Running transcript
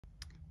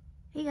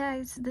Hey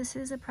guys, this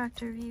is a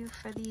product review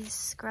for these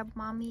Scrub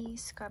Mommy,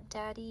 Scrub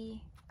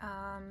Daddy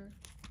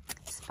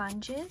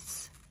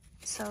sponges.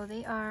 So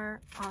they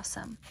are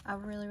awesome. I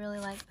really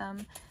like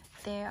them.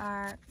 They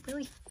are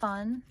really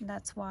fun.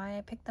 That's why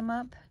I picked them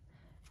up.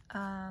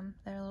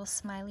 They're a little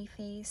smiley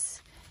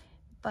face,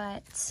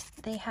 but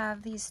they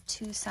have these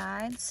two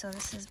sides. So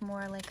this is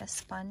more like a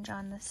sponge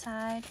on the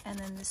side, and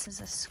then this is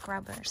a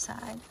scrubber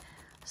side.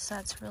 So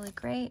that's really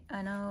great.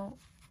 I know,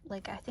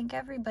 like, I think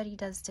everybody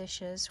does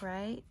dishes,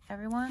 right?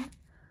 Everyone?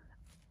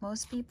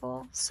 Most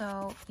people.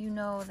 So you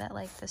know that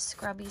like the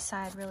scrubby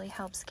side really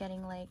helps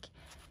getting like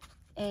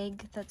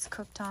egg that's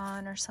cooked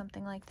on or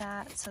something like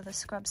that. So the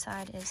scrub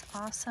side is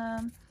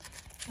awesome.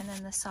 And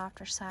then the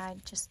softer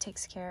side just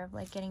takes care of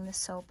like getting the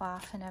soap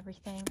off and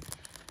everything.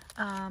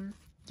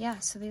 Yeah,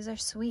 so these are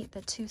sweet.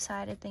 The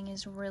two-sided thing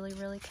is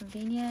really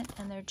convenient,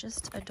 and they're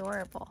just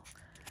adorable.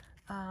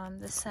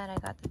 This set I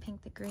got the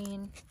pink, the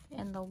green,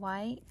 and the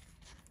white,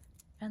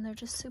 and they're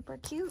just super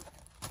cute.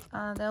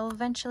 They'll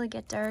eventually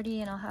get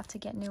dirty and I'll have to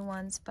get new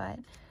ones, but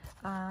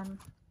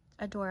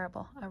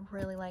adorable. I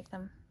really like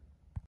them.